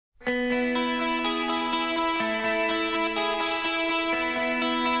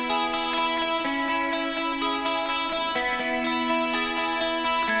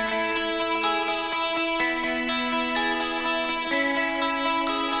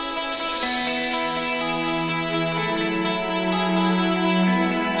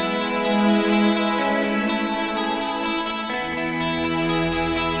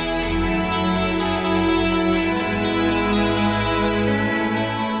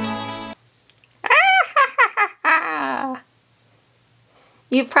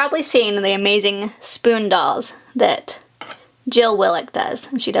You've probably seen the amazing spoon dolls that Jill Willick does,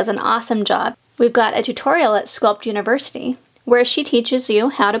 and she does an awesome job. We've got a tutorial at Sculpt University where she teaches you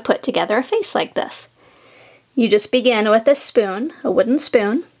how to put together a face like this. You just begin with a spoon, a wooden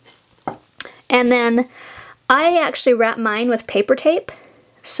spoon, and then I actually wrap mine with paper tape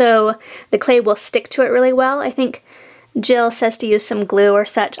so the clay will stick to it really well. I think Jill says to use some glue or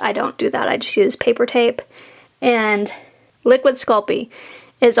such. I don't do that. I just use paper tape. And liquid Sculpey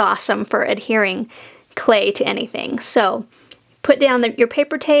is awesome for adhering clay to anything. So put down your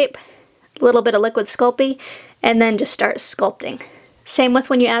paper tape, a little bit of liquid Sculpey, and then just start sculpting. Same with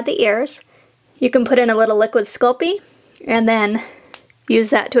when you add the ears. You can put in a little liquid Sculpey and then use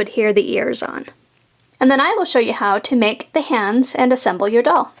that to adhere the ears on. And then I will show you how to make the hands and assemble your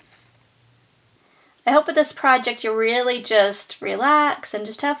doll. I hope with this project you'll really just relax and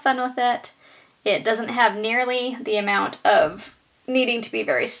just have fun with it. It doesn't have nearly the amount of needing to be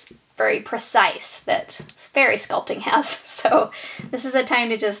very precise that fairy sculpting has. So this is a time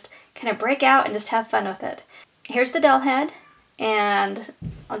to just kind of break out and just have fun with it. Here's the doll head, and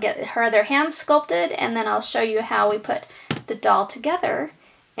I'll get her other hands sculpted, and then I'll show you how we put the doll together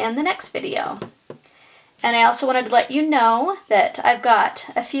in the next video. And I also wanted to let you know that I've got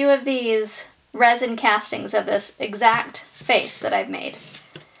a few of these resin castings of this exact face that I've made.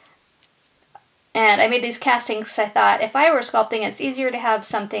 And I made these castings because I thought if I were sculpting, it's easier to have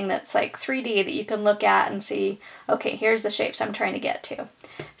something that's like 3D that you can look at and see, okay, here's the shapes I'm trying to get to.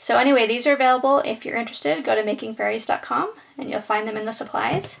 So anyway, these are available. If you're interested, go to makingfairies.com and you'll find them in the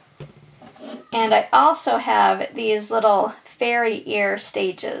supplies. And I also have these little fairy ear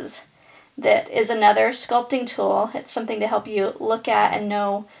stages. That is another sculpting tool. It's something to help you look at and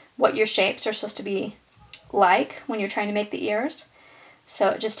know what your shapes are supposed to be like when you're trying to make the ears. So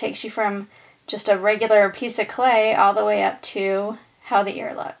it just takes you from just a regular piece of clay all the way up to how the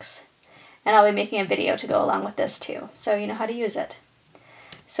ear looks. And I'll be making a video to go along with this too, so you know how to use it.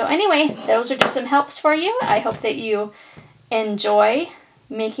 So anyway, those are just some helps for you. I hope that you enjoy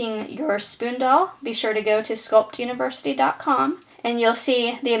making your spoon doll. Be sure to go to sculptuniversity.com and you'll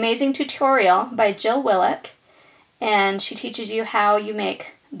see the amazing tutorial by Jill Willick, and she teaches you how you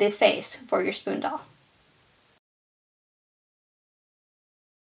make the face for your spoon doll.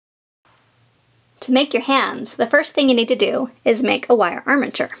 To make your hands, the first thing you need to do is make a wire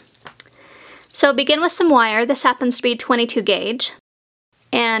armature. So begin with some wire. This happens to be 22 gauge.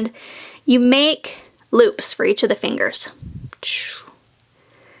 And you make loops for each of the fingers.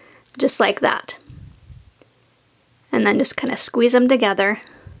 Just like that. And then just kind of squeeze them together.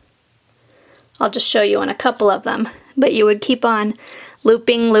 I'll just show you on a couple of them, but you would keep on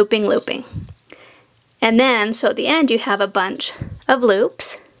looping, looping, looping. And then, so at the end you have a bunch of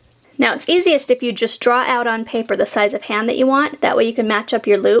loops. Now it's easiest if you just draw out on paper the size of hand that you want. That way you can match up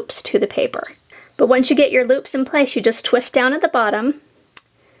your loops to the paper. But once you get your loops in place, you just twist down at the bottom,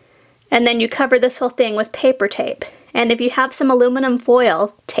 and then you cover this whole thing with paper tape. And if you have some aluminum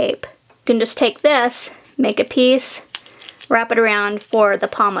foil tape, you can just take this, make a piece, wrap it around for the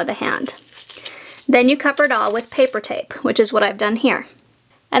palm of the hand. Then you cover it all with paper tape, which is what I've done here.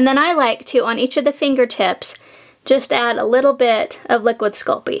 And then I like to, on each of the fingertips, just add a little bit of liquid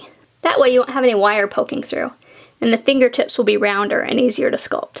Sculpey. That way you won't have any wire poking through, and the fingertips will be rounder and easier to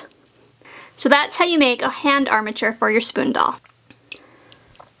sculpt. So that's how you make a hand armature for your spoon doll.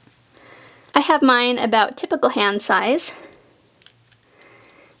 I have mine about typical hand size,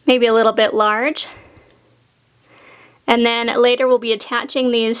 maybe a little bit large. And then later we'll be attaching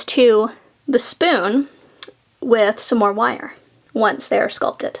these to the spoon with some more wire once they're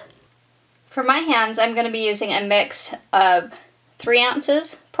sculpted. For my hands, I'm going to be using a mix of 3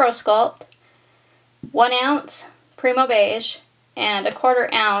 ounces Pro Sculpt, 1 ounce Primo Beige, and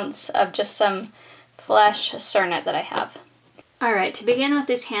 1/4 ounce of just some Flesh Cernet that I have. Alright, to begin with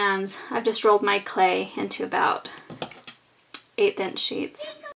these hands, I've just rolled my clay into about 1/8"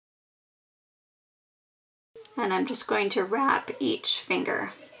 sheets. And I'm just going to wrap each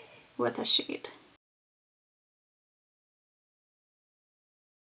finger with a sheet.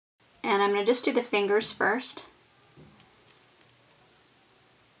 And I'm going to just do the fingers first,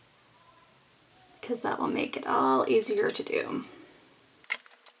 because that will make it all easier to do.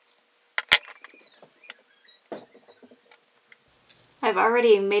 I've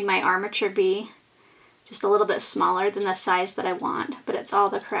already made my armature be just a little bit smaller than the size that I want, but it's all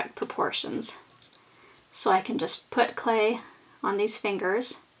the correct proportions. So I can just put clay on these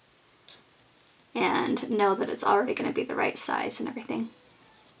fingers and know that it's already going to be the right size and everything.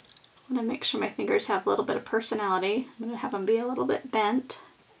 I'm going to make sure my fingers have a little bit of personality. I'm going to have them be a little bit bent.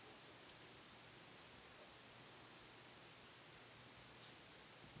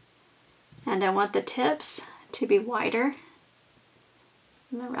 And I want the tips to be wider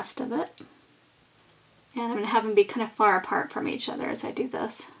than the rest of it. And I'm going to have them be kind of far apart from each other as I do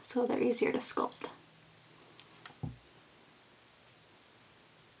this, so they're easier to sculpt.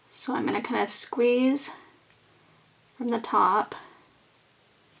 So I'm going to kind of squeeze from the top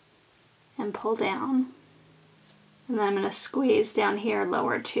and pull down. And then I'm going to squeeze down here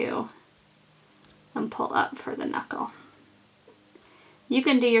lower too and pull up for the knuckle. You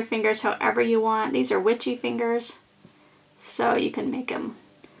can do your fingers however you want. These are witchy fingers, so you can make them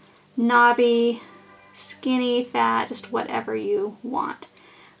knobby, skinny, fat, just whatever you want.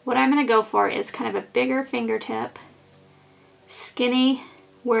 What I'm going to go for is kind of a bigger fingertip, skinny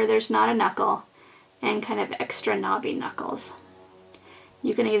where there's not a knuckle, and kind of extra knobby knuckles.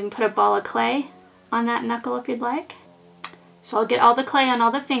 You can even put a ball of clay on that knuckle if you'd like. So I'll get all the clay on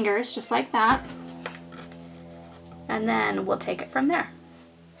all the fingers, just like that. And then we'll take it from there.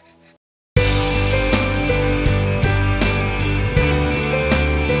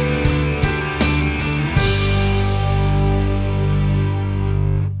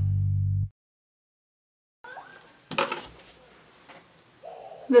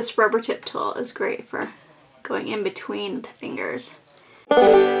 This rubber tip tool is great for going in between the fingers.